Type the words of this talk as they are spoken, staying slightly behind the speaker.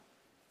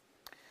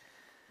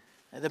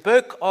The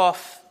book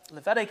of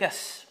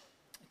Leviticus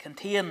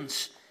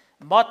contains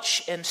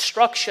much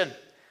instruction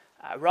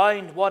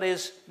around what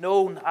is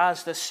known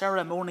as the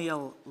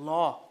ceremonial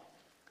law.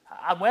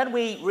 And when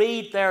we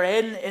read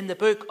therein in the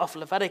book of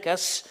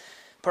Leviticus,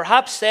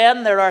 perhaps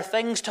then there are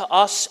things to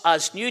us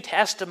as New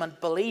Testament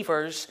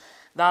believers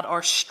that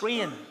are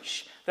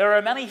strange. There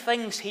are many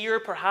things here,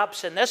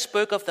 perhaps in this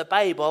book of the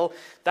Bible,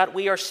 that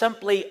we are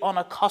simply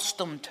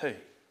unaccustomed to.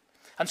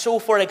 And so,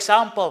 for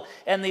example,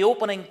 in the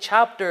opening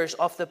chapters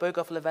of the book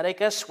of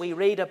Leviticus, we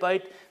read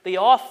about the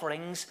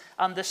offerings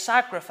and the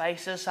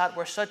sacrifices that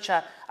were such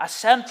a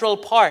central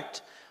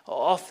part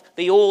of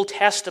the Old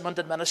Testament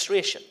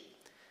administration.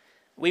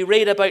 We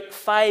read about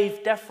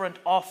 5 different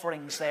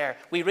offerings there.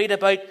 We read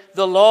about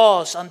the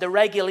laws and the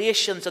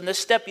regulations and the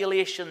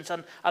stipulations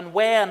and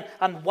when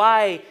and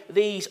why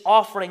these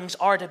offerings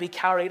are to be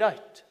carried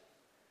out.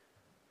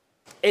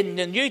 In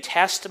the New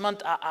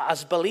Testament,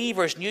 as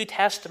believers, New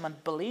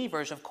Testament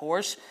believers, of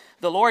course,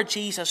 the Lord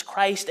Jesus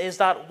Christ is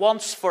that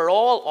once for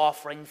all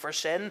offering for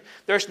sin.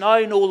 There's now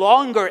no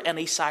longer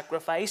any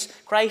sacrifice.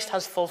 Christ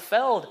has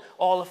fulfilled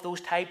all of those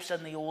types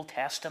in the Old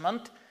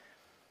Testament.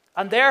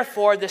 And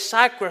therefore, the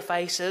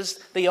sacrifices,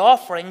 the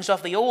offerings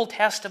of the Old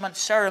Testament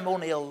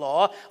ceremonial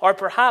law are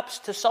perhaps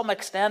to some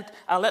extent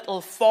a little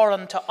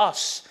foreign to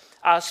us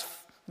as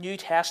New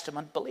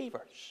Testament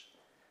believers.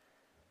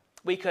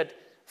 We could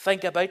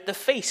think about the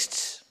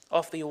feasts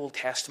of the Old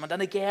Testament.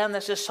 And again,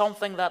 this is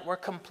something that we're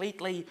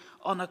completely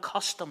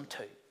unaccustomed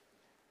to.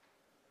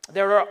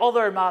 There are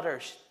other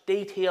matters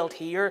detailed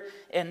here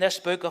in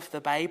this book of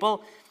the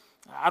Bible.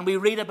 And we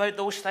read about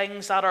those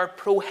things that are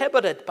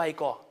prohibited by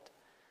God.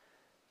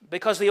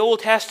 Because the Old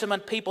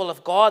Testament people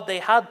of God, they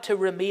had to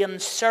remain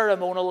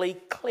ceremonially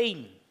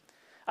clean.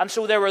 And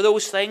so there were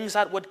those things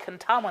that would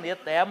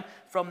contaminate them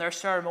from their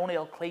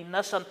ceremonial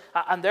cleanness.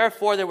 And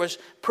therefore there was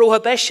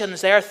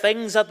prohibitions there,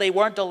 things that they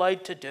weren't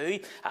allowed to do.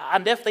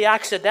 And if they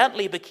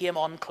accidentally became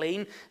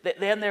unclean,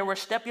 then there were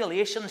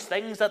stipulations,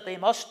 things that they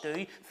must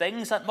do,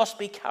 things that must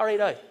be carried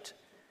out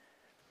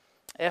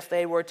if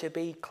they were to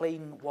be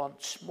clean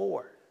once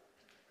more.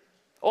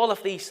 All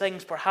of these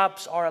things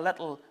perhaps are a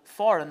little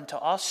foreign to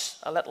us,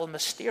 a little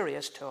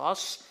mysterious to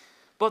us,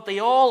 but they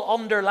all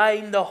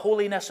underline the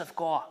holiness of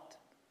God.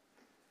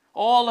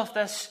 All of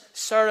this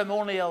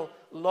ceremonial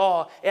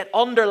law, it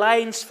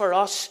underlines for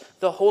us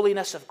the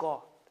holiness of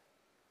God.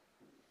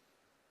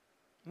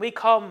 We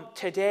come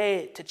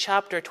today to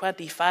chapter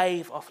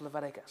 25 of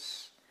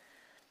Leviticus.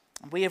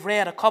 We have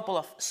read a couple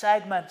of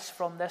segments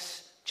from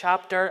this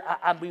chapter,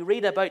 and we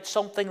read about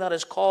something that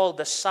is called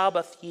the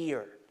Sabbath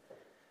Year.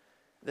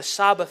 The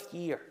Sabbath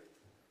Year.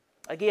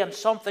 Again,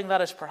 something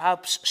that is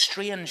perhaps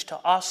strange to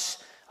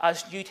us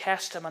as New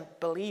Testament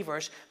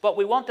believers, but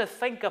we want to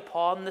think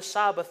upon the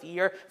Sabbath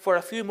year for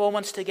a few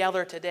moments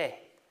together today.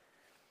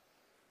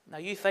 Now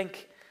you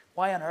think,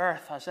 why on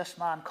earth has this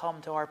man come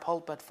to our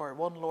pulpit for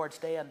one Lord's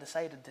Day and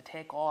decided to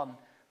take on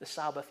the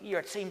Sabbath year?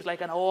 It seems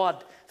like an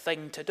odd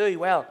thing to do.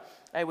 Well,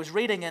 I was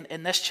reading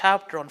in this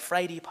chapter on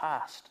Friday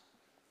past,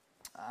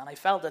 and I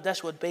felt that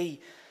this would be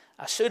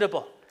a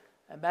suitable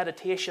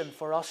meditation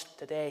for us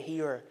today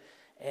here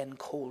in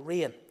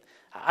Coleraine.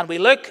 And we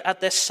look at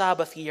this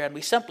Sabbath year and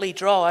we simply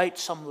draw out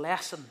some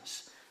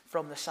lessons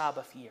from the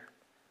Sabbath year.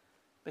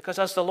 Because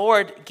as the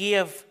Lord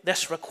gave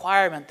this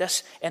requirement,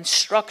 this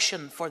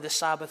instruction for the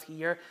Sabbath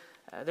year,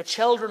 the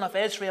children of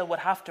Israel would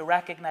have to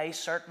recognize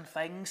certain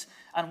things,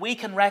 and we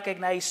can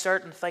recognize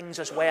certain things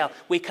as well.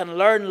 We can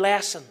learn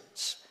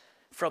lessons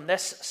from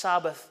this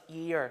Sabbath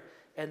year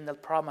in the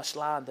promised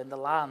land, in the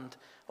land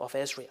of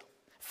Israel.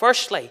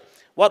 Firstly,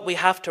 what we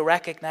have to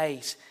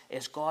recognize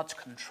is God's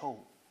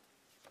control.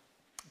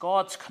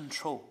 God's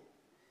control.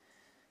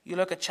 You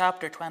look at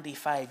chapter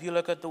 25. You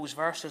look at those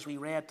verses we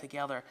read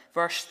together.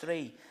 Verse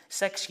 3.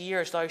 6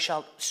 years thou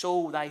shalt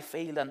sow thy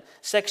field, and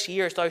 6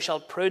 years thou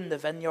shalt prune the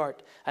vineyard,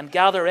 and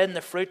gather in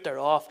the fruit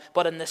thereof.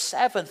 But in the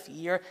 7th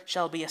year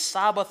shall be a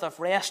Sabbath of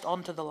rest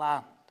unto the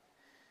land,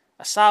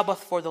 a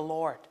Sabbath for the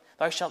Lord.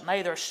 Thou shalt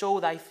neither sow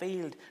thy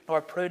field,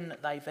 nor prune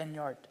thy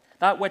vineyard.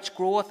 That which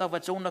groweth of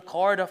its own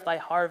accord of thy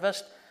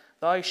harvest,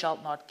 thou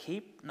shalt not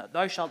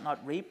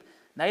reap,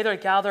 neither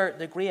gather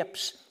the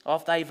grapes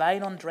of thy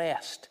vine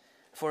undressed,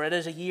 for it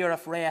is a year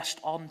of rest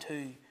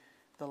unto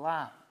the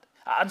land.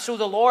 And so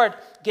the Lord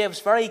gives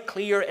very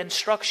clear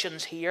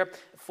instructions here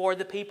for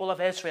the people of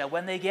Israel.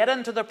 When they get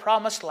into the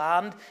promised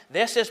land,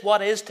 this is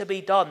what is to be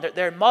done.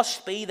 There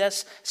must be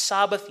this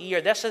Sabbath year.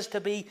 This is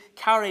to be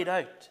carried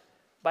out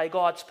by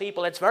God's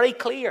people. It's very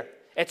clear.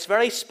 It's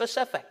very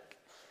specific.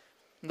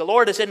 The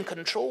Lord is in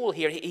control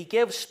here. He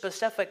gives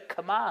specific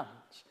commands.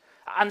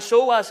 And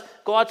so as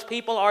God's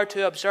people are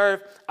to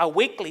observe a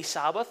weekly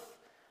Sabbath,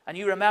 and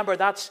you remember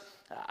that's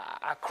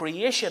a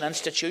creation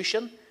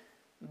institution,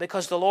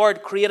 because the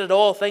Lord created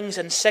all things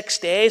in 6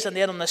 days, and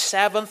then on the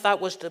 7th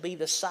that was to be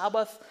the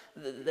Sabbath.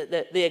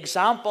 The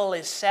example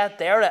is set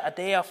there, a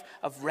day of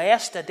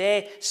rest, a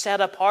day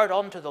set apart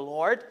unto the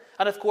Lord.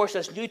 And of course,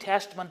 as New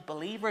Testament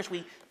believers,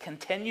 we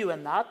continue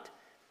in that.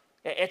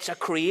 It's a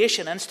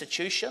creation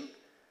institution.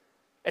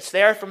 It's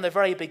there from the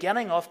very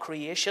beginning of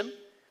creation.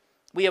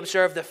 We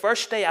observe the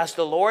first day as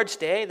the Lord's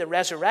day, the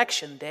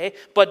resurrection day.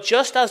 But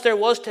just as there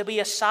was to be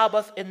a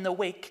Sabbath in the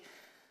week,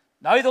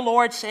 now the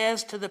Lord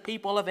says to the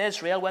people of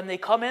Israel, when they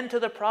come into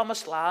the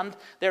promised land,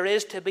 there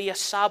is to be a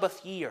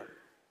Sabbath year.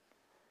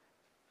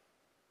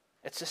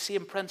 It's the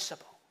same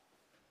principle.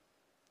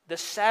 The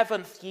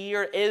seventh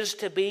year is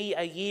to be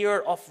a year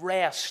of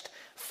rest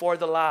for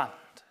the land.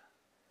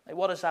 Now,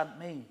 what does that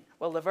mean?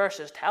 Well, the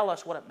verses tell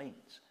us what it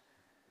means.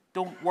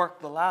 Don't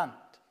work the land.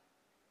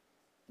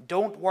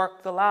 Don't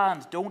work the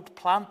land. Don't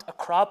plant a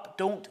crop.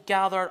 Don't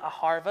gather a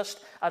harvest.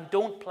 And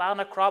don't plan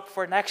a crop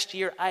for next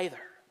year either.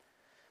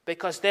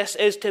 Because this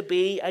is to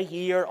be a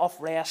year of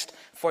rest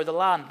for the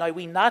land. Now,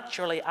 we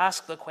naturally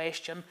ask the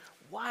question,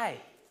 why?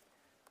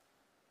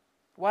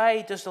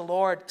 Why does the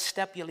Lord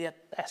stipulate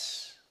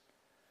this?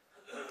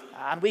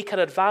 And we can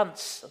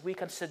advance, we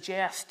can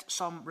suggest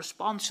some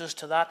responses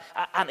to that.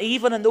 And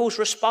even in those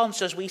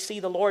responses, we see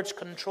the Lord's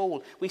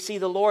control. We see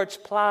the Lord's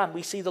plan.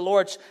 We see the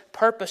Lord's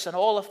purpose in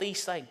all of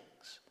these things.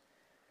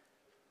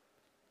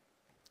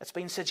 It's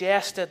been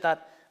suggested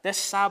that this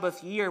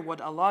Sabbath year would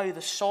allow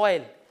the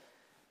soil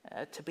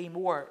to be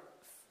more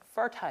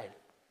fertile.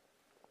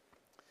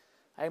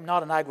 I'm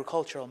not an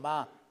agricultural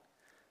man.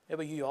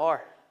 Maybe you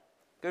are.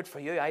 Good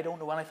for you. I don't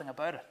know anything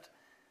about it.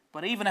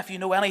 But even if you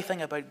know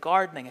anything about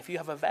gardening, if you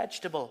have a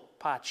vegetable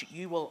patch,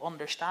 you will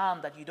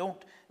understand that you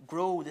don't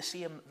grow the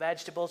same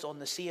vegetables on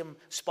the same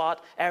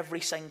spot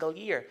every single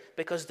year,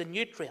 because the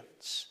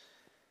nutrients,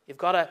 you've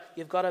got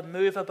to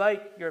move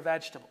about your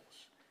vegetables.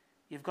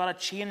 You've got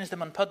to change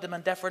them and put them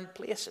in different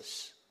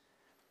places.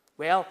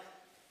 Well,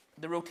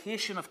 the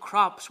rotation of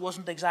crops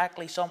wasn't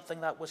exactly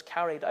something that was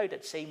carried out,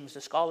 it seems,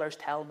 the scholars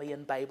tell me,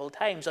 in Bible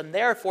times. And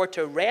therefore,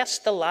 to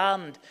rest the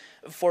land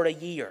for a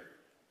year,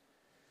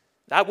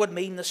 that would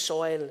mean the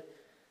soil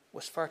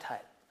was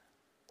fertile.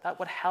 That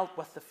would help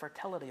with the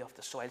fertility of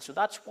the soil. So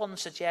that's one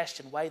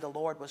suggestion why the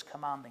Lord was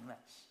commanding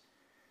this.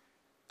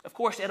 Of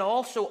course, it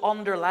also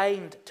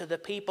underlined to the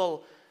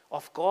people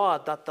of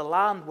God that the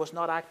land was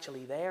not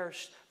actually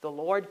theirs. The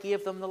Lord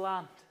gave them the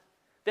land.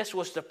 This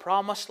was the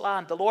promised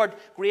land. The Lord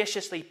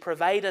graciously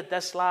provided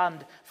this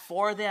land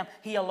for them.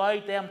 He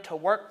allowed them to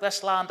work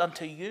this land and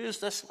to use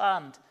this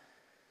land.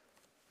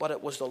 But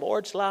it was the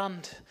Lord's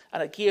land,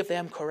 and it gave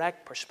them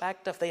correct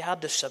perspective. They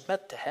had to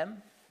submit to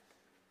Him.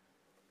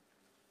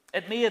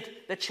 It made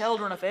the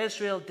children of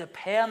Israel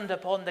depend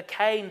upon the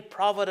kind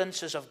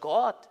providences of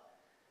God.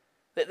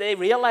 That they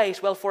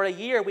realized, well, for a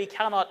year we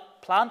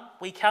cannot plant,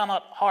 we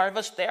cannot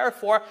harvest.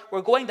 Therefore,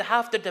 we're going to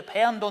have to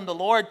depend on the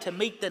Lord to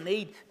meet the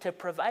need, to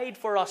provide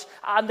for us.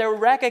 And they're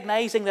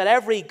recognizing that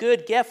every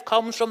good gift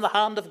comes from the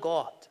hand of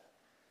God.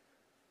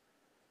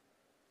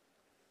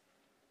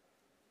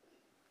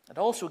 It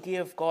also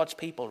gave God's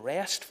people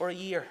rest for a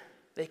year.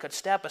 They could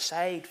step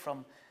aside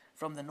from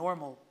the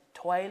normal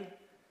toil.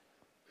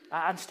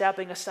 And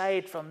stepping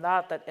aside from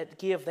that it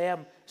gave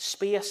them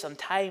space and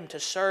time to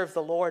serve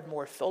the Lord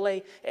more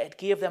fully. It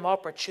gave them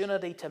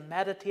opportunity to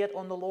meditate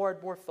on the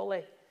Lord more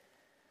fully.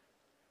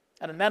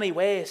 And in many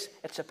ways,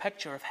 it's a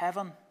picture of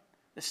heaven,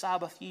 the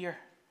Sabbath year.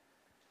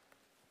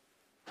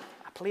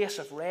 A place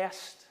of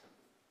rest.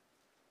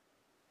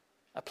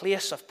 A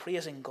place of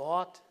praising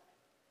God.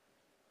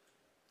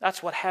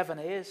 That's what heaven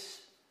is.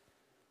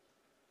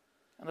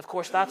 And of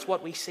course, that's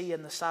what we see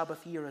in the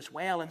Sabbath year as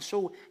well. And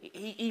so,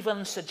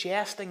 even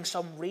suggesting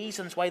some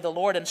reasons why the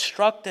Lord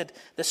instructed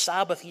the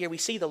Sabbath year, we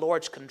see the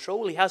Lord's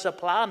control. He has a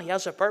plan, He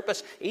has a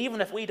purpose. Even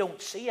if we don't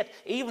see it,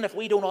 even if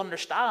we don't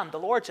understand, the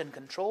Lord's in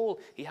control.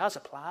 He has a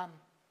plan.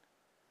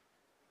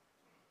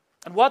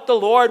 And what the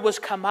Lord was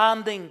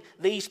commanding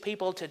these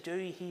people to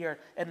do here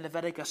in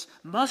Leviticus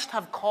must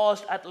have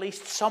caused at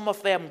least some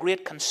of them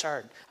great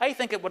concern. I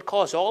think it would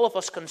cause all of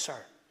us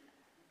concern.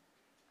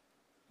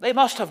 They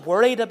must have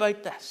worried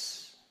about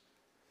this.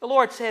 The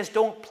Lord says,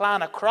 don't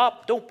plant a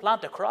crop. Don't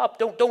plant a crop.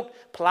 Don't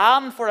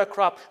plan for a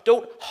crop.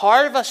 Don't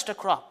harvest a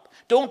crop.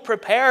 Don't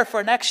prepare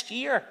for next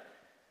year.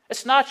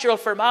 It's natural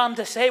for man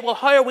to say, well,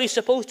 how are we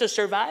supposed to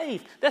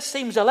survive? This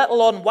seems a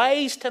little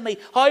unwise to me.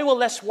 How will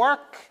this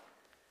work?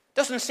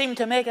 Doesn't seem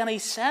to make any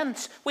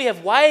sense. We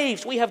have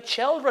wives. We have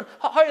children.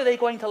 How are they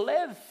going to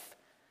live?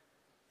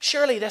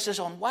 Surely this is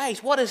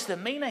unwise. What is the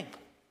meaning?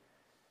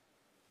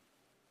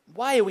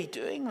 Why are we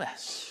doing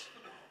this?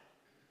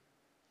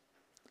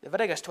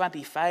 Leviticus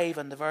 25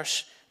 and the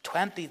verse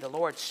 20, the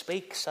Lord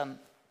speaks and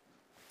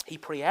He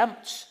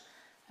preempts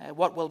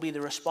what will be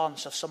the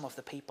response of some of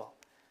the people.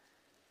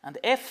 And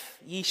if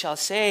ye shall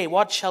say,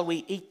 what shall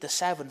we eat the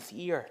seventh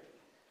year?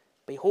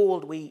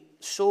 Behold, we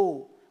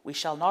sow, we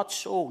shall not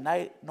sow,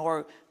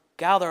 nor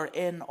gather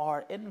in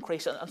our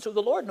increase. And so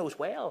the Lord knows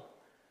well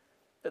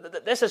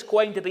that this is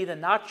going to be the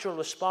natural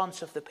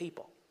response of the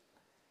people.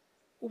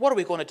 What are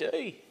we going to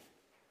do?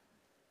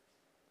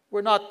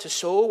 We're not to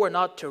sow, we're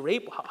not to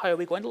reap. How are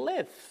we going to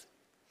live?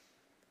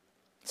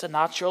 It's a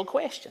natural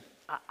question.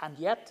 And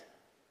yet,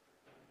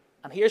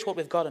 and here's what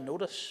we've got to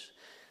notice.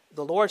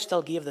 The Lord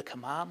still gave the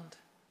command.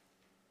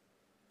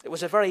 It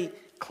was a very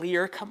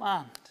clear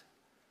command.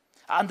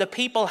 And the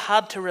people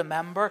had to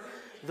remember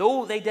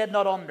though they did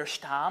not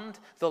understand,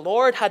 the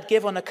Lord had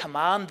given a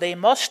command. They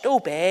must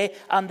obey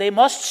and they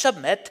must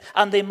submit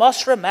and they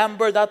must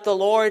remember that the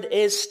Lord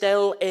is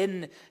still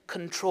in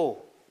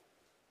control.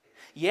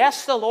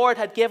 Yes, the Lord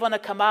had given a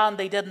command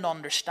they didn't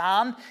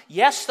understand.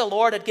 Yes, the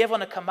Lord had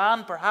given a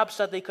command perhaps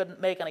that they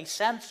couldn't make any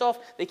sense of.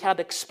 They can't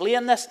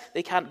explain this.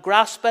 They can't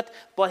grasp it.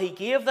 But he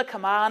gave the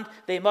command.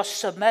 They must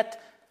submit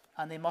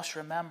and they must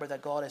remember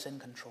that God is in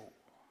control.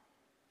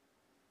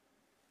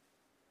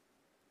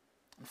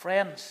 And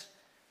friends,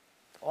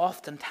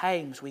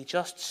 oftentimes we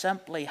just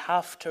simply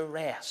have to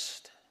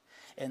rest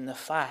in the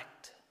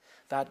fact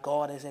that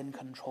God is in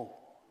control.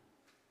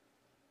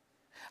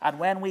 And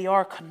when we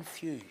are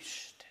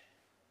confused,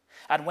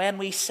 and when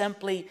we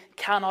simply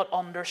cannot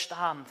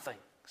understand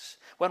things,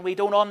 when we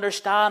don't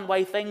understand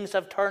why things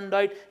have turned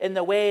out in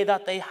the way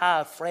that they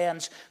have,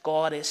 friends,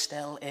 God is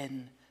still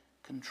in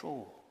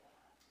control.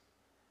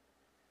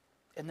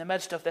 In the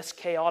midst of this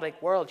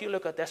chaotic world, you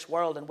look at this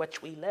world in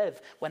which we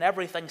live, when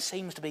everything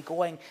seems to be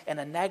going in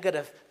a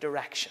negative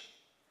direction.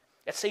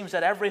 It seems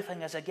that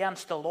everything is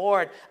against the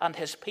Lord and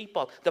his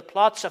people. The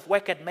plots of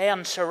wicked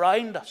men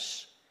surround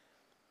us.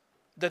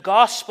 The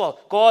gospel,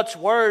 God's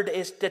word,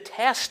 is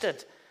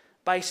detested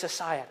by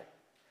society.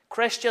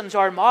 Christians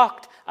are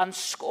mocked and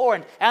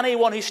scorned.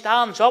 Anyone who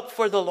stands up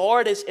for the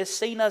Lord is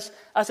seen as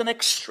an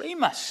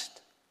extremist.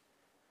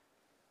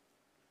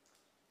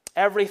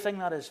 Everything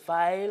that is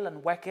vile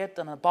and wicked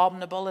and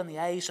abominable in the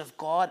eyes of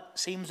God,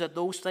 seems that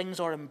those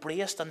things are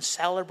embraced and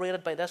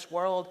celebrated by this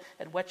world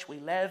in which we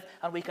live.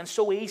 And we can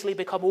so easily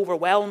become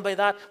overwhelmed by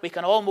that. We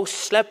can almost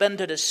slip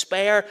into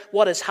despair.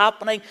 What is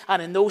happening?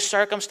 And in those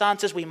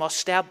circumstances, we must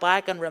step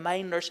back and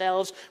remind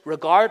ourselves,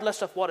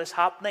 regardless of what is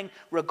happening,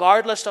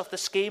 regardless of the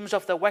schemes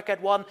of the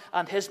wicked one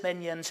and his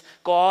minions,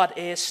 God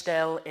is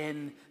still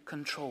in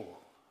control.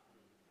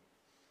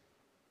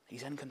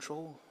 He's in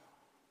control.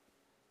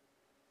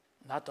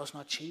 That does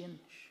not change.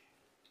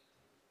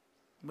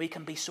 We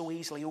can be so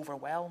easily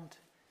overwhelmed,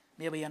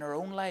 maybe in our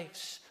own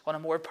lives, on a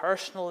more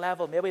personal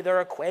level. Maybe there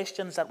are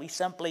questions that we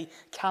simply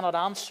cannot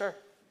answer.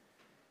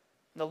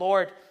 The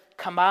Lord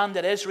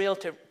commanded Israel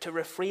to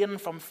refrain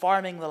from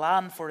farming the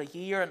land for a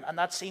year, and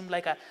that seemed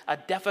like a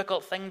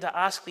difficult thing to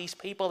ask these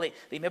people.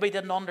 They maybe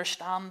didn't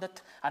understand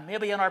it. And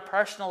maybe in our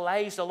personal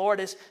lives, the Lord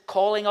is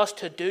calling us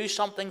to do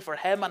something for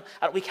him, and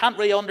we can't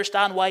really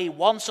understand why he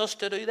wants us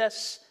to do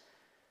this.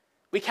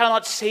 We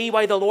cannot see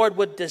why the Lord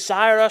would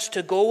desire us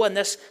to go in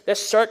this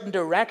certain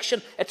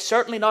direction. It's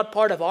certainly not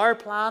part of our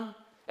plan.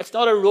 It's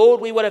not a road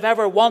we would have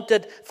ever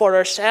wanted for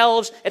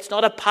ourselves. It's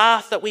not a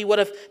path that we would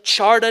have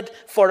charted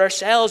for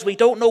ourselves. We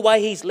don't know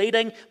why he's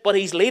leading, but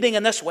he's leading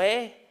in this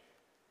way.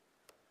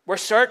 We're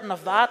certain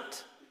of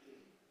that.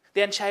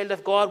 Then, child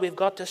of God, we've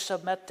got to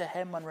submit to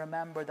him and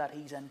remember that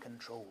he's in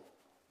control.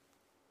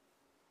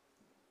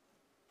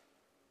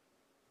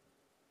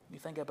 You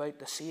think about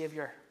the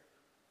Savior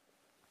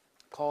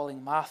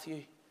calling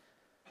Matthew,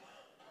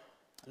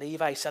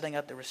 Levi sitting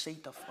at the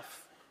receipt of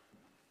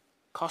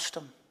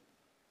custom,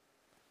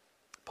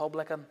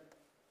 publican,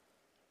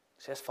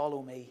 says,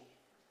 "Follow me."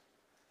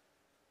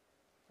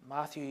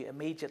 Matthew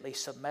immediately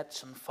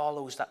submits and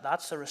follows.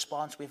 That's the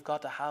response we've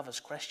got to have as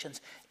Christians,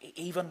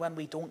 even when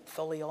we don't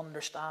fully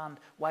understand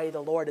why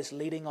the Lord is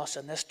leading us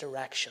in this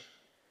direction.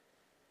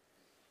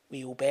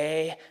 We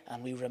obey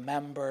and we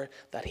remember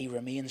that he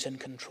remains in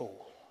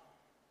control.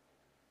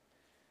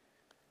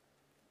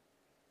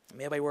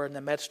 Maybe we're in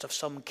the midst of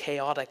some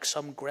chaotic,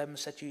 some grim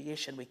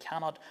situation. We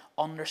cannot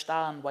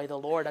understand why the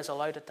Lord has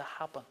allowed it to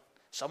happen.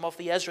 Some of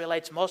the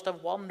Israelites must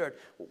have wondered,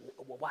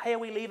 why are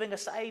we leaving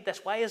aside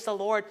this? Why is the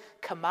Lord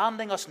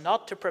commanding us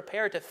not to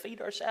prepare to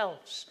feed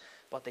ourselves?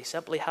 But they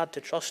simply had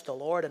to trust the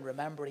Lord and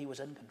remember he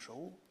was in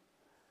control.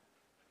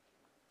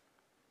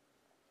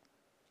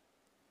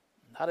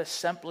 That is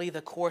simply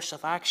the course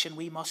of action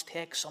we must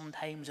take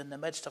sometimes in the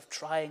midst of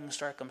trying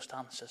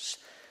circumstances.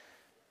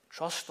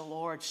 Trust the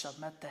Lord,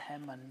 submit to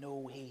him, and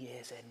know he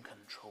is in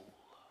control.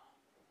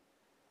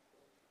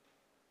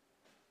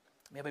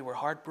 Maybe we're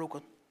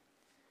heartbroken.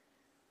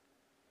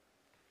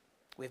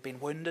 We've been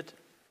wounded,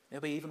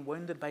 maybe even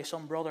wounded by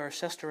some brother or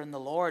sister in the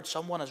Lord.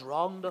 Someone has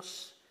wronged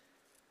us.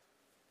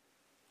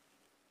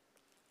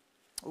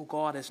 Oh,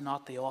 God is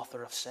not the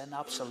author of sin.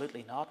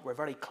 Absolutely not. We're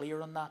very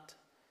clear on that.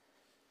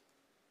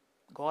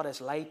 God is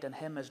light, in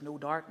him is no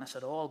darkness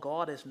at all.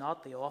 God is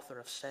not the author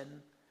of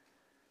sin.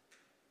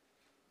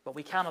 But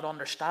we cannot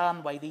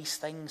understand why these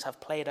things have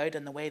played out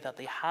in the way that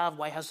they have.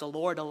 Why has the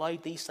Lord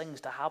allowed these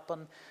things to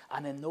happen?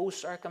 And in those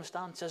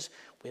circumstances,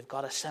 we've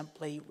got to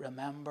simply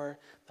remember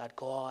that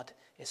God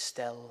is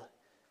still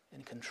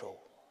in control,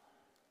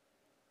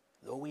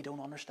 though we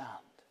don't understand.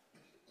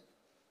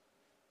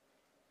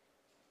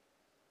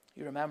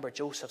 You remember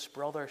Joseph's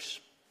brothers,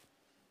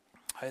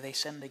 how they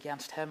sinned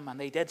against him, and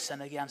they did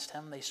sin against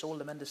him. They sold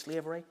him into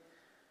slavery.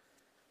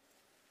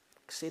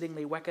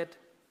 Exceedingly wicked.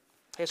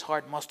 His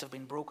heart must have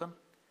been broken.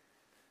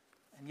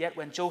 And yet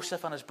when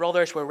Joseph and his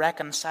brothers were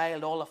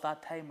reconciled all of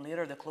that time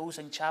later, the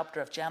closing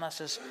chapter of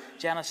Genesis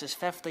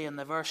 50 and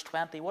the verse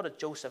 20, what did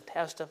Joseph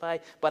testify?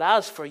 But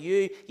as for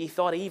you, ye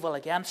thought evil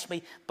against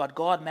me, but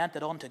God meant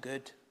it unto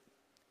good,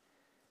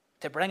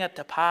 to bring it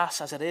to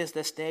pass as it is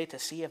this day, to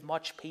save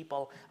much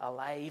people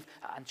alive.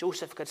 And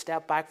Joseph could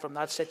step back from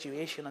that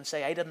situation and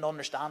say, I didn't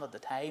understand at the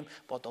time,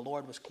 but the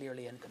Lord was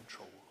clearly in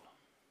control.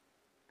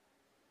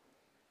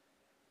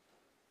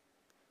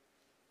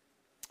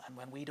 And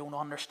when we don't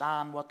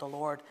understand what the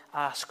Lord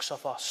asks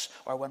of us,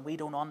 or when we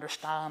don't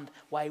understand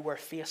why we're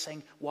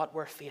facing what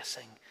we're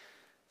facing,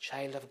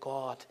 child of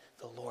God,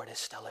 the Lord is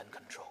still in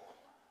control.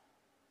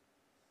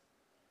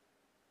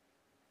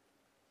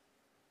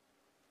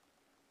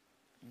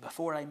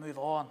 Before I move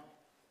on,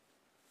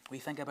 we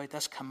think about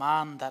this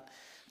command that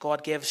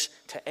God gives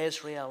to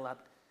Israel that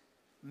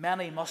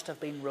many must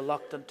have been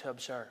reluctant to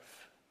observe.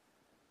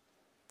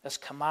 This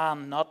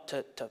command not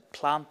to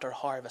plant or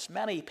harvest.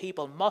 Many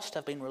people must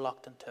have been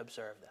reluctant to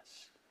observe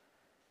this.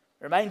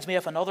 It reminds me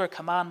of another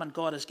commandment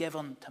God has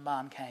given to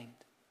mankind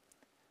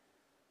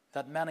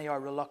that many are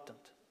reluctant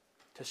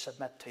to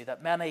submit to,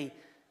 that many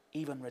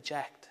even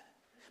reject.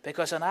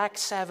 Because in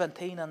Acts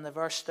 17 and the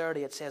verse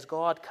 30 it says,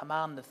 God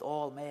commandeth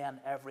all men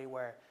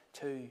everywhere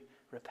to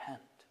repent.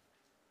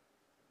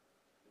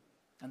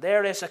 And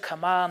there is a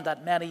command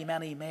that many,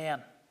 many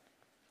men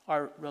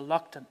are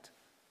reluctant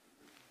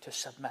to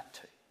submit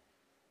to.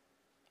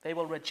 They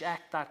will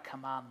reject that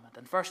commandment.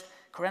 In 1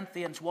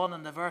 Corinthians 1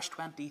 and the verse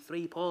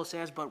 23, Paul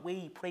says, but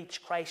we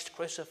preach Christ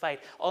crucified,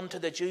 unto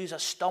the Jews a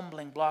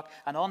stumbling block,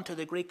 and unto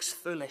the Greeks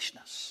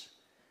foolishness.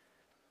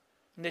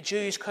 And the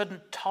Jews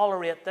couldn't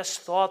tolerate this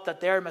thought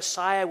that their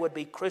Messiah would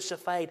be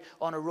crucified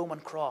on a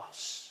Roman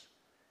cross.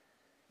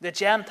 The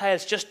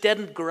Gentiles just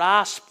didn't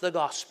grasp the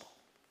gospel.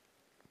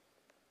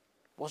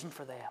 It wasn't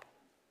for them.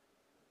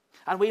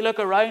 And we look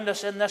around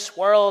us in this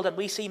world and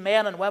we see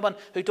men and women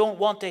who don't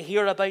want to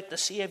hear about the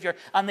Savior,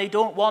 and they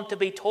don't want to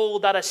be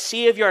told that a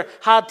Savior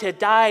had to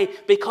die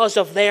because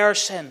of their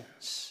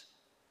sins.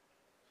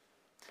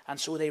 And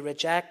so they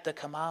reject the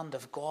command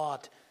of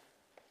God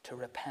to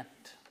repent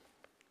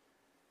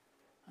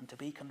and to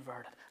be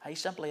converted. I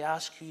simply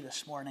ask you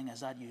this morning, is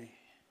that you?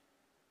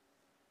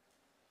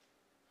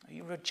 Are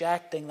you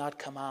rejecting that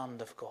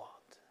command of God?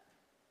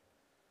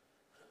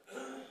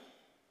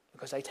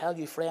 Because I tell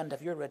you, friend,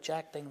 if you're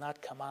rejecting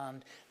that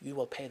command, you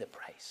will pay the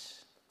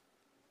price.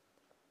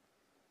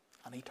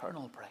 An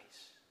eternal price.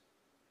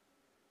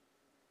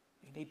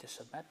 You need to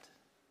submit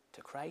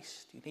to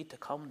Christ. You need to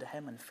come to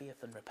Him in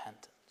faith and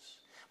repentance.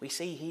 We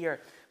see here,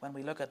 when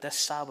we look at this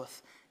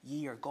Sabbath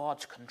year,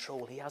 God's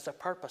control. He has a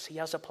purpose. He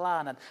has a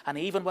plan. And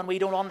even when we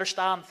don't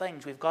understand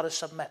things, we've got to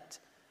submit.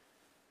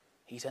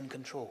 He's in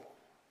control.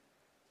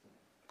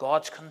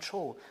 God's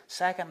control.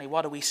 Secondly,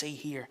 what do we see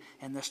here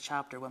in this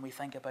chapter when we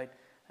think about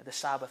the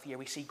Sabbath year?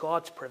 We see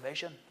God's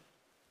provision.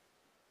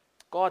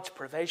 God's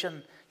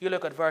provision. You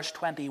look at verse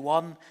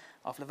 21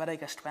 of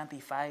Leviticus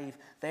 25.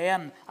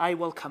 Then I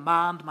will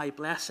command my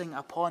blessing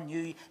upon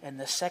you in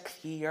the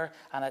 6th year,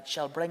 and it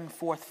shall bring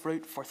forth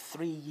fruit for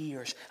 3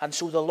 years. And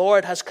so the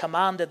Lord has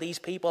commanded these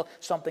people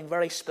something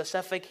very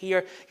specific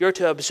here. You're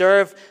to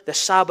observe the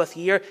Sabbath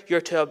year.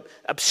 You're to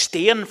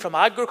abstain from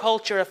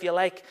agriculture, if you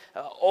like,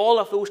 all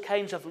of those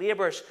kinds of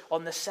labours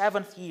on the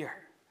 7th year.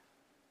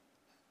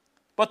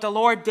 But the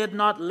Lord did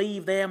not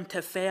leave them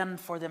to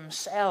fend for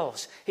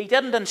themselves. He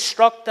didn't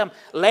instruct them,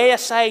 lay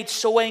aside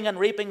sowing and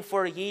reaping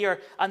for a year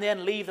and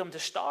then leave them to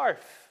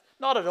starve.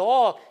 Not at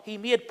all. He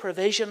made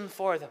provision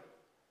for them.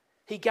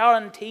 He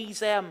guarantees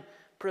them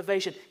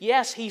provision.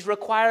 Yes, He's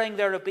requiring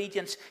their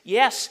obedience.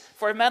 Yes,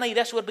 for many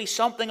this would be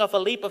something of a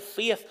leap of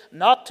faith,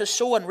 not to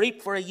sow and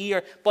reap for a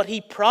year, but He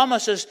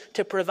promises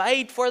to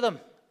provide for them.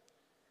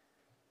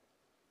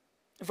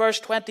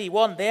 Verse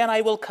 21, then I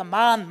will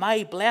command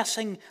my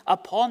blessing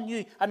upon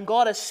you. And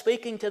God is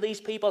speaking to these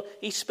people.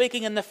 He's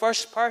speaking in the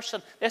first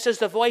person. This is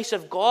the voice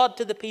of God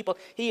to the people.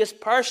 He is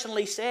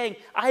personally saying,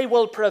 I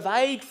will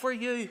provide for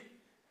you.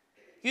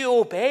 You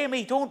obey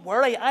me, don't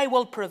worry, I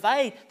will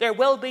provide. There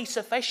will be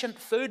sufficient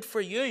food for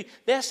you.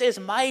 This is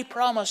my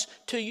promise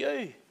to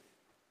you.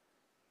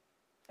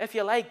 If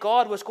you like,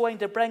 God was going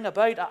to bring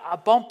about a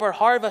bumper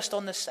harvest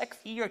on the 6th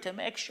year to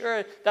make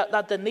sure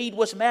that the need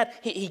was met.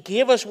 He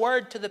gave His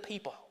word to the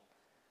people.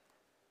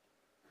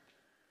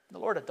 The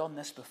Lord had done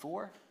this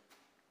before.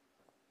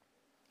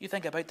 You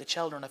think about the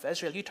children of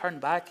Israel. You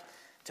turn back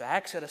to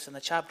Exodus in the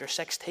chapter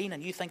 16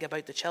 and you think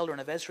about the children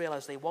of Israel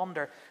as they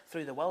wander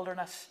through the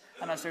wilderness.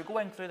 And as they're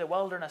going through the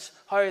wilderness,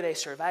 how are they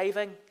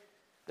surviving?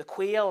 The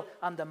quail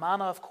and the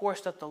manna, of course,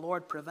 that the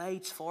Lord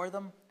provides for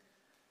them.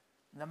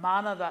 The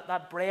manna,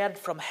 that bread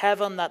from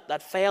heaven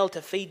that fell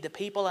to feed the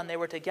people, and they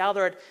were to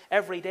gather it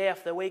every day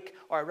of the week,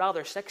 or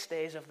rather 6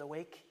 days of the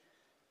week.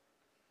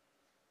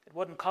 It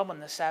wouldn't come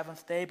on the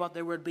 7th day, but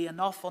there would be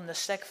enough on the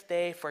 6th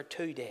day for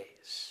 2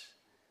 days.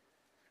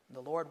 And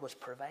the Lord was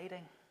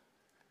providing.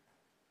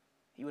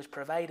 He was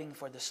providing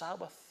for the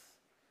Sabbath.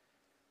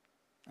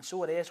 And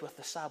so it is with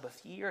the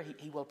Sabbath year.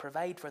 He will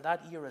provide for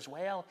that year as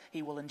well.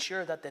 He will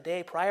ensure that the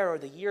day prior or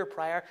the year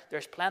prior,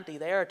 there's plenty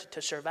there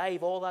to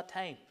survive all that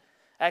time.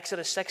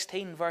 Exodus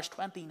 16, verse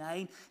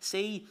 29,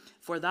 see,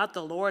 for that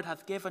the Lord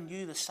hath given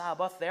you the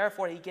Sabbath,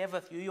 therefore he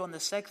giveth you on the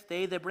 6th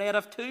day the bread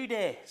of 2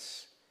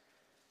 days.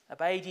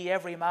 Abide ye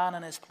every man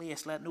in his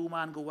place, let no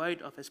man go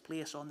out of his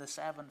place on the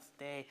 7th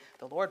day.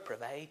 The Lord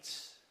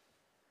provides.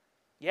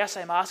 Yes,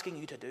 I'm asking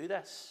you to do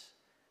this,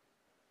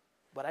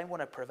 but I'm going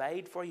to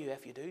provide for you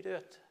if you do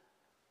it.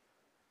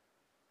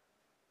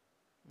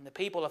 And the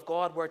people of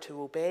God were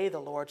to obey the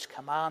Lord's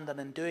command, and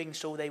in doing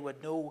so they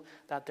would know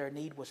that their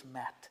need was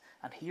met.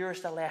 And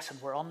here's the lesson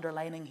we're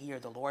underlining here.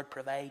 The Lord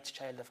provides,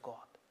 child of God.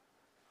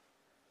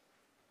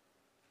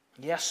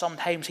 Yes,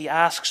 sometimes he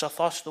asks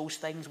of us those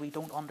things we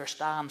don't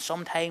understand.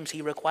 Sometimes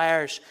he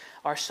requires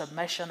our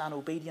submission and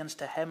obedience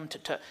to him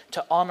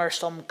to honor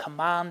some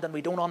command, and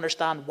we don't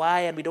understand why,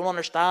 and we don't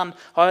understand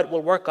how it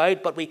will work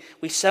out, but we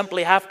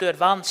simply have to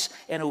advance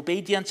in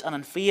obedience and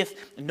in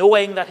faith,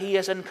 knowing that he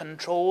is in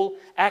control,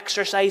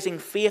 exercising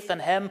faith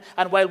in him,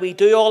 and while we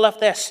do all of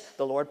this,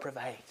 the Lord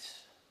provides.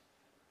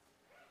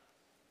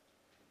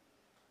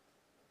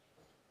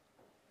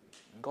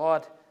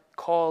 God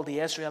called the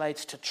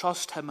Israelites to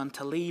trust him and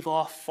to leave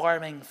off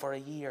farming for a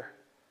year.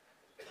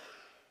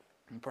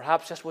 And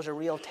perhaps this was a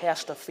real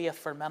test of faith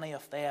for many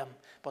of them,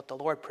 but the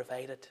Lord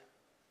provided.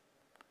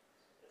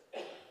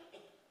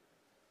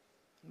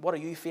 What are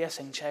you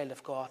facing, child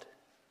of God?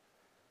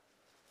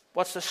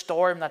 What's the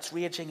storm that's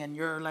raging in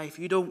your life?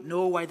 You don't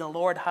know why the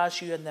Lord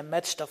has you in the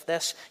midst of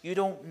this. You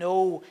don't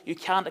know, you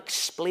can't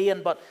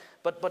explain, but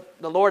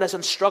the Lord has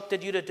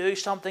instructed you to do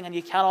something and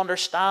you can't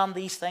understand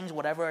these things,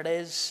 whatever it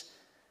is.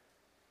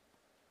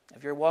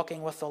 If you're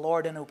walking with the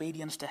Lord in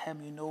obedience to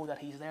him, you know that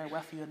he's there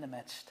with you in the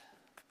midst.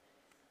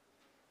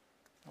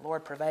 The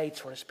Lord provides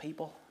for his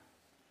people.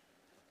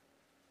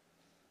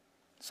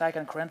 2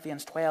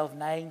 Corinthians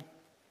 12:9,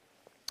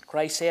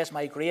 Christ says,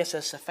 my grace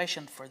is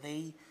sufficient for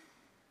thee,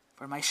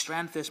 for my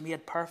strength is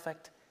made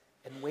perfect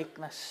in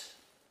weakness.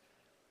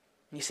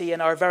 You see,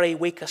 in our very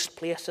weakest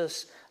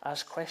places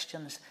as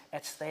Christians,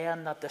 it's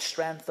then that the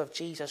strength of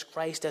Jesus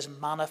Christ is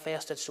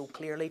manifested so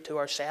clearly to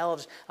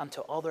ourselves and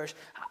to others.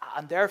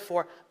 And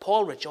therefore,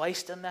 Paul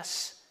rejoiced in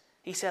this.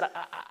 He said,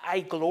 I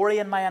glory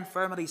in my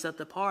infirmities that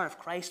the power of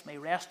Christ may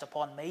rest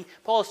upon me.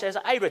 Paul says,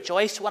 I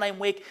rejoice when I'm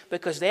weak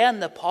because then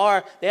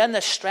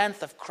the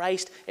strength of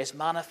Christ is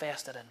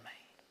manifested in me.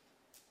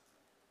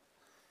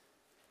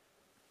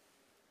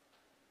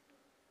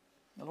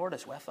 The Lord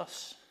is with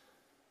us.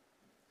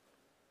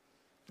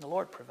 The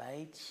Lord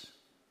provides.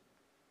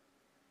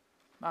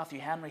 Matthew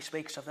Henry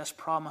speaks of this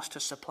promise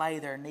to supply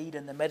their need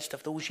in the midst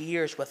of those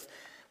years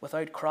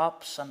without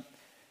crops. And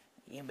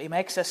he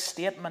makes this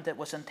statement: it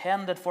was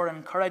intended for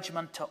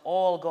encouragement to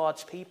all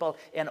God's people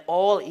in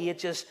all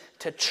ages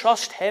to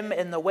trust him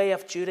in the way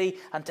of duty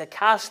and to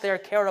cast their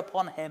care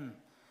upon him.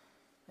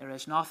 There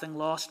is nothing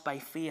lost by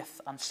faith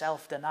and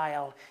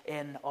self-denial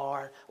in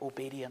our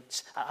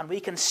obedience. And we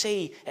can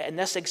see in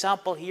this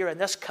example here, in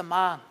this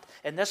command,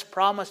 in this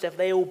promise, if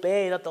they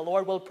obey, that the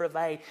Lord will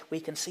provide. We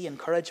can see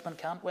encouragement,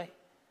 can't we?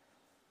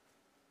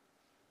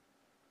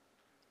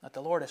 That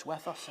the Lord is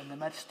with us in the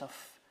midst of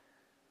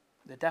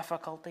the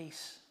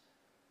difficulties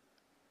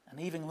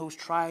and even those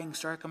trying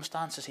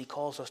circumstances he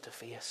calls us to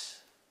face.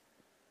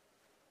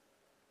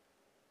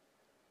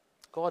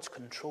 God's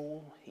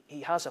control.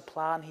 He has a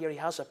plan here. He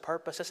has a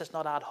purpose. This is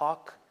not ad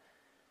hoc.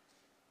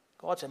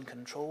 God's in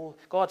control.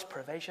 God's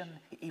provision.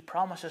 He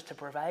promises to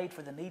provide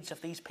for the needs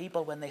of these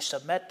people when they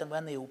submit and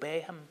when they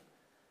obey him.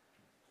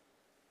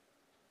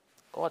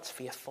 God's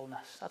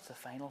faithfulness. That's the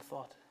final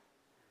thought.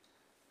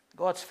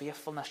 God's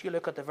faithfulness. You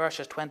look at the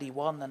verses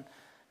 21 and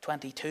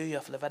 22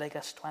 of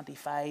Leviticus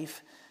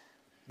 25.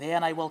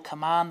 Then I will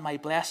command my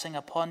blessing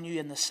upon you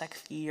in the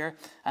 6th year,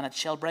 and it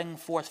shall bring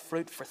forth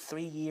fruit for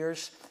 3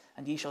 years.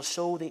 And ye shall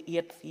sow the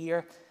 8th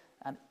year,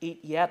 and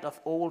eat yet of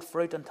old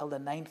fruit until the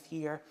 9th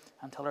year.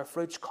 Until her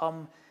fruits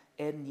come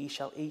in, ye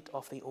shall eat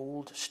of the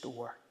old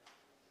store.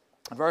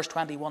 Verse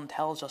 21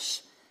 tells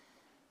us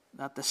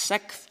that the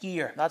 6th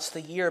year, that's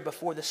the year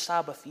before the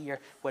Sabbath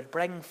year, would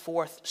bring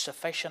forth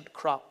sufficient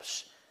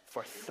crops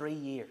for 3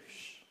 years.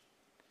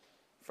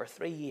 For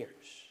 3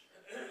 years.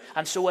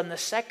 And so in the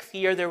 6th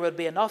year, there would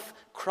be enough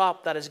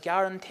crop that is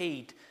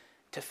guaranteed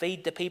to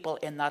feed the people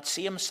in that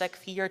same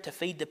 6th year, to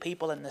feed the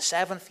people in the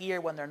 7th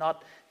year when they're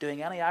not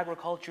doing any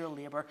agricultural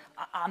labour,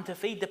 and to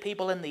feed the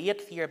people in the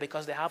 8th year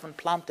because they haven't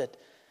planted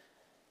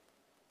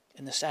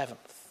in the 7th.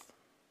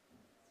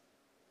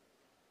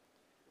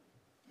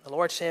 The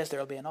Lord says there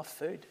will be enough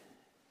food.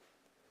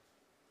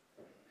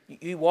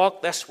 You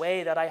walk this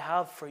way that I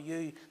have for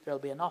you, there will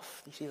be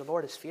enough. You see, the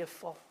Lord is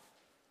faithful.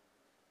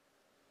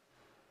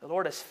 The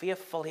Lord is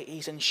faithful.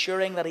 He's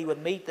ensuring that he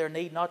would meet their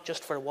need not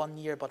just for 1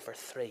 year but for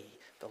 3.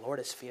 The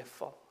Lord is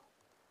faithful.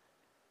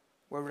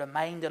 We're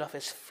reminded of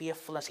his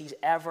faithfulness. He's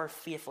ever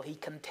faithful. He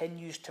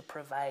continues to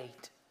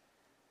provide.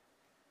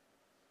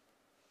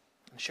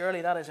 And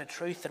surely that is a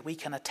truth that we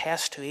can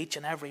attest to, each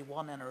and every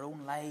one in our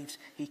own lives.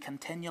 He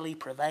continually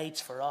provides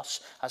for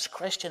us. As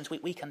Christians,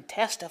 we can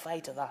testify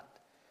to that.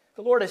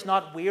 The Lord is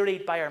not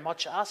wearied by our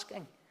much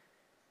asking.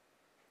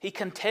 He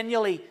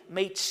continually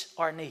meets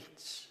our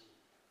needs.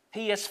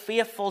 He is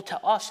faithful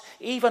to us,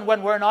 even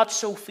when we're not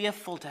so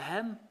faithful to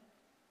Him.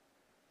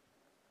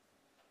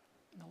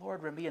 The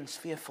Lord remains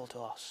faithful to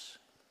us.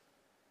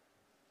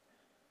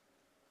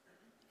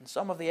 And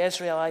some of the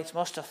Israelites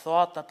must have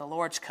thought that the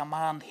Lord's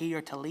command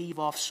here to leave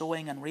off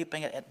sowing and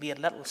reaping, it made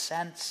little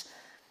sense.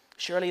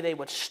 Surely they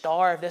would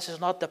starve. This is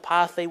not the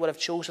path they would have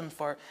chosen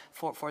for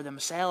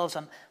themselves.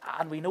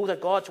 And we know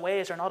that God's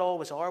ways are not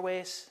always our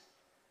ways.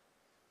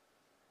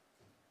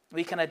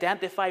 We can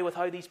identify with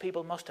how these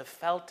people must have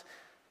felt.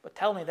 But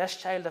tell me this,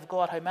 child of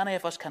God, how many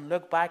of us can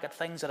look back at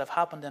things that have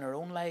happened in our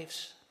own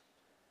lives?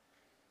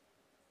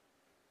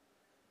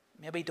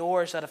 Maybe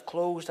doors that have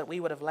closed that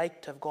we would have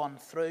liked to have gone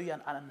through,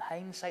 and in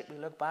hindsight we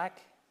look back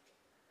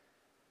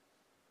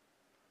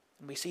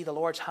and we see the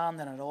Lord's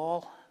hand in it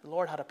all. The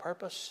Lord had a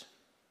purpose.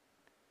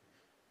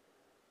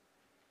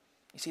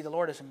 You see, the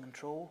Lord is in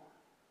control.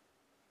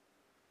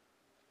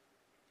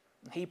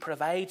 And He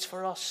provides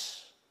for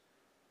us.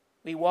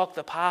 We walk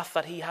the path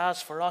that He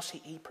has for us.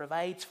 He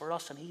provides for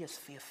us, and He is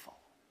faithful.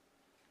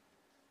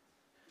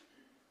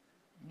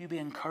 You be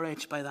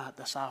encouraged by that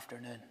this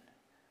afternoon,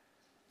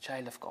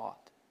 child of God.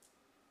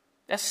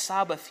 This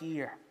Sabbath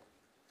year,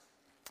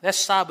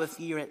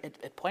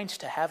 it points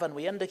to heaven.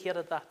 We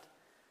indicated that.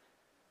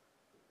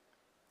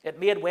 It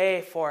made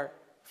way for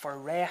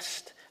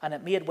rest, and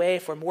it made way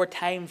for more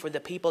time for the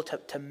people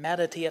to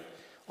meditate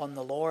on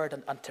the Lord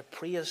and to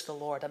praise the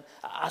Lord. And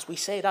as we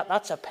say,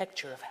 that's a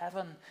picture of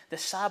heaven. The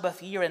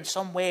Sabbath year, in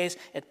some ways,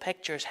 it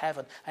pictures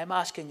heaven. I'm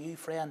asking you,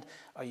 friend,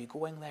 are you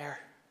going there?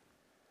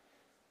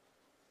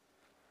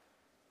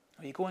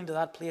 Are you going to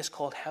that place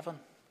called heaven?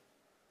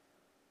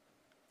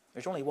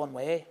 There's only one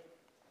way.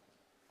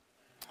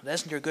 It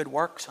isn't your good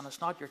works, and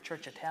it's not your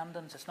church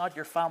attendance. It's not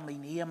your family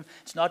name.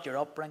 It's not your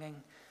upbringing.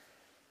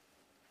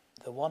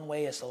 The one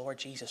way is the Lord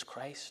Jesus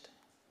Christ.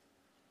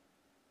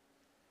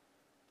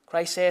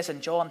 Christ says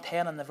in John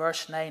 10 and the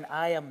verse 9,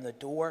 I am the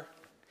door.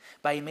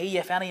 By me,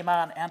 if any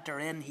man enter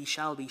in, he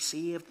shall be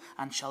saved,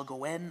 and shall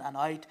go in and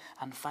out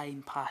and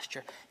find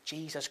pasture.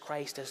 Jesus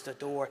Christ is the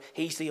door.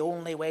 He's the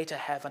only way to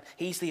heaven.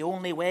 He's the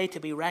only way to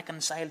be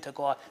reconciled to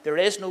God. There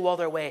is no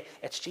other way.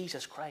 It's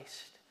Jesus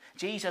Christ.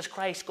 Jesus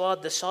Christ,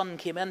 God the Son,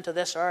 came into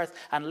this earth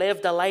and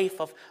lived a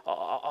life of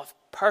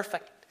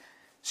perfect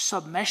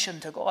submission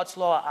to God's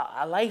law,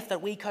 a life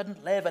that we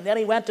couldn't live. And then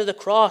He went to the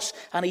cross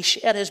and He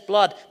shed His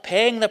blood,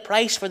 paying the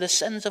price for the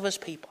sins of His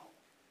people.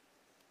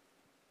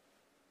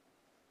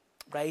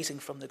 Rising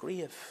from the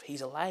grave.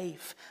 He's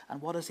alive.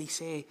 And what does He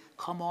say?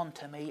 Come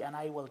unto me and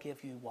I will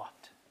give you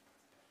what?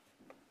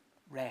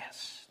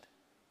 Rest.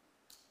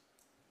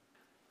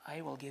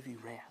 I will give you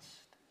rest.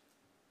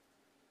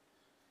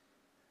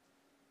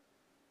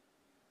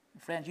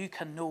 Friend, you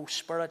can know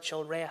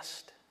spiritual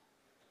rest.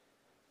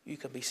 You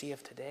can be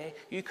saved today.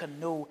 You can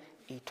know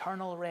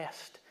eternal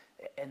rest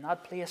in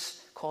that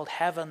place called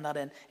heaven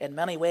that in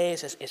many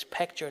ways is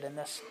pictured in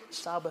this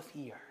Sabbath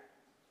year.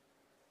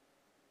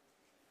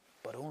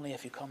 But only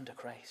if you come to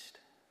Christ.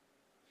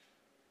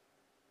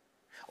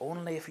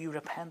 Only if you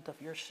repent of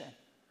your sin.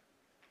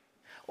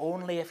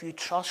 Only if you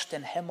trust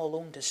in Him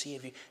alone to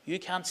save you. You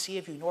can't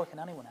save you, nor can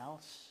anyone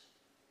else.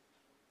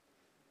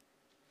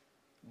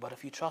 But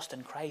if you trust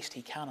in Christ,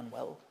 He can and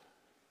will.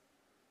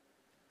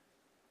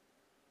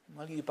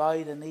 Will you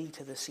bow the knee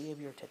to the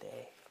Savior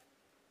today?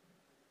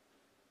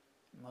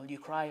 Will you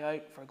cry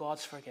out for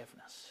God's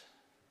forgiveness?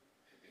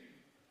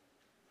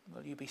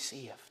 Will you be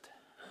saved?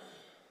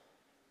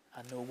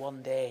 And know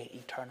one day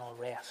eternal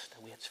rest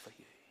awaits for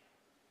you.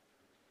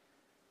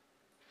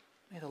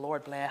 May the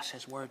Lord bless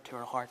His word to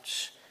our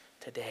hearts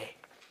today.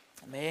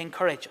 And may He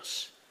encourage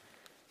us.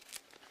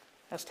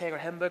 Let's take our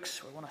hymn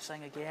books. We're going to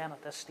sing again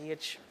at this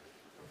stage.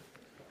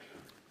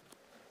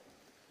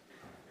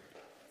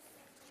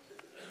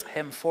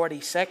 Hymn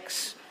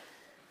 46.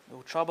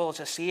 Though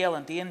troubles assail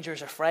and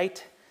dangers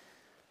affright,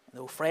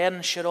 though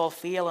friends should all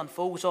fail and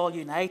foes all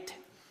unite,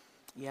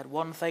 yet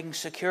one thing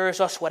secures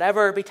us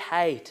whatever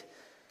betide.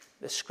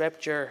 The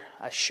Scripture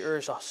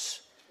assures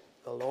us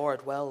the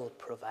Lord will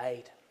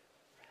provide.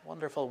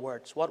 Wonderful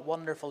words. What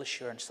wonderful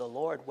assurance. The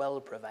Lord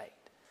will provide.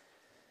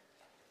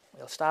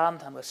 We'll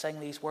stand and we'll sing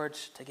these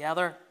words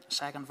together. The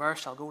second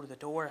verse, I'll go to the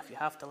door. If you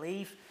have to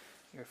leave,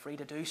 you're free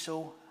to do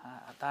so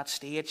at that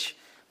stage.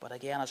 But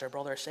again, as our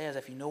brother says,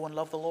 if you know and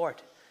love the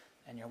Lord,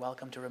 then you're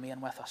welcome to remain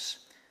with us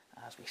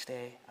as we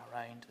stay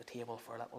around the table for a little